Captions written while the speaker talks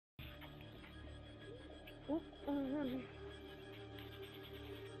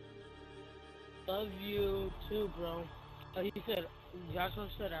Love you too, bro. He said, Joshua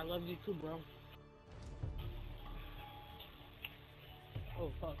said, I love you too, bro.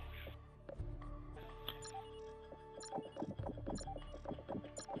 Oh, fuck.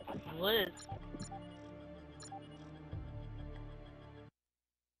 Liz.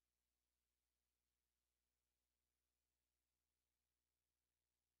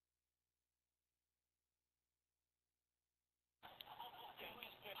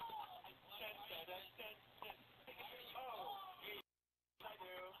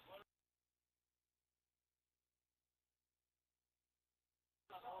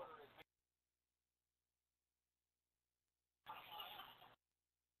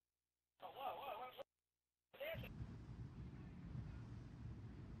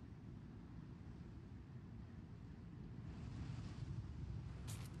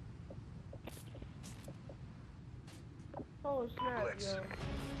 Oh snap, yo.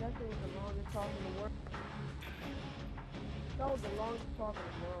 That was the longest talk in the world. That was the longest talk in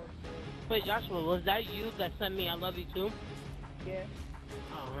the world, dude. Wait, Joshua, was that you that sent me I love you too? Yeah.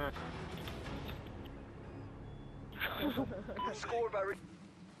 Oh, huh. Scored by...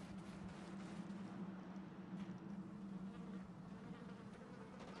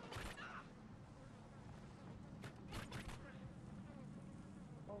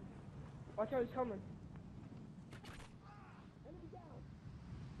 Oh. Watch out, he's coming.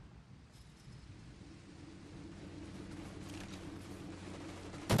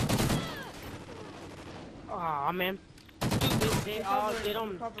 Aw, man. They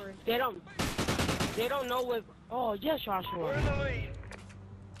don't know what. Oh, yes, Joshua. We're in the lead.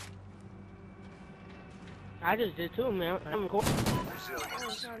 I just did too, man. I'm cool. Oh,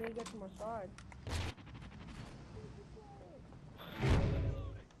 I'm trying to get to my side.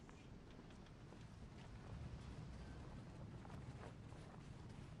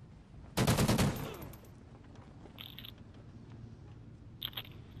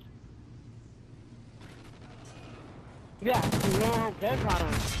 Yeah, you know, that's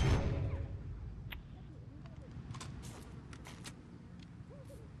problem.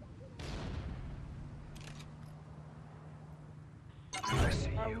 I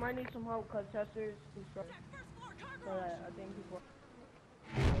see We you. might need some help because Chester's constructed. So I think people.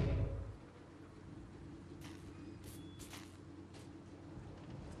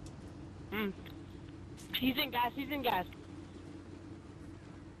 He's in gas, he's in gas.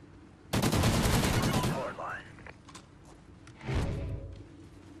 Hard line.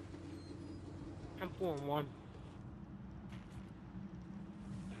 I'm pulling one.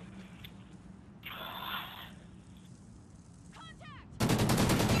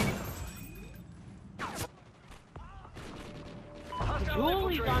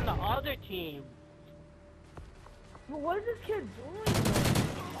 Julie's on the other team. But what is this kid doing, man?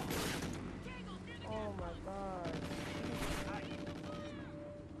 Oh my god.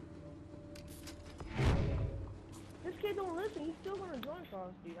 This kid don't listen, he's still gonna join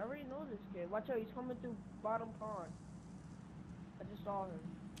Frosty. I already know this kid. Watch out, he's coming through bottom pond. I just saw him.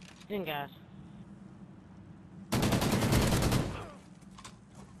 He's in gas.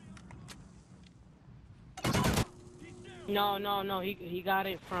 No, he got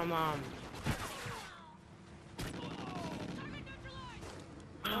it from, my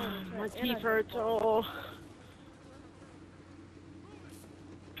teeth hurts, oh.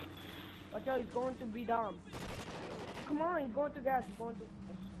 Watch out, he's going to be down. Come on, he's going to gas, he's going to...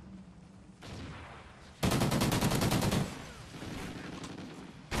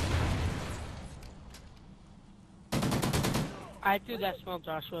 I threw that smoke,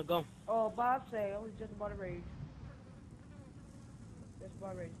 Joshua, go. Oh, boss say, I was just about to rage. Just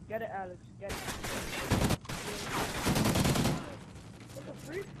about to rage. Get it, Alex, get it. What the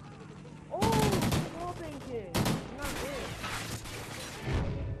freak? Oh, small thing kid. Not good.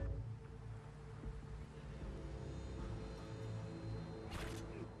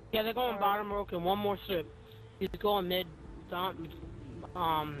 Yeah, they're going bottom rook and one more strip. He's going mid,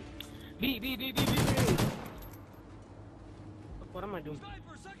 B. What am I doing?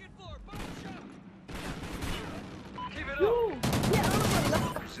 Keep it up. Dude, yeah, I'm gonna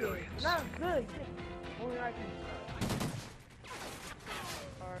left. Resilience. Not good. Only I can.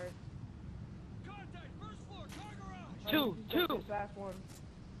 Hard. Two. Last one.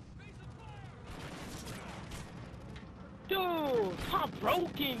 Dude, top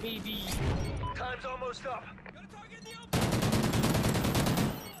broken, baby. Time's almost up.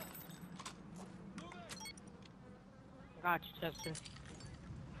 Got you, Chester.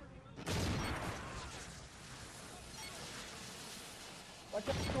 Watch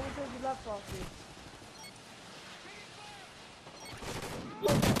out, coming towards the left off here.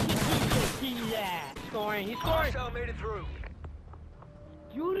 Yeah. Scoring. He's scoring. Hostile made it through.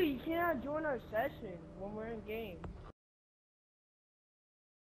 Judy, you cannot join our session when we're in game.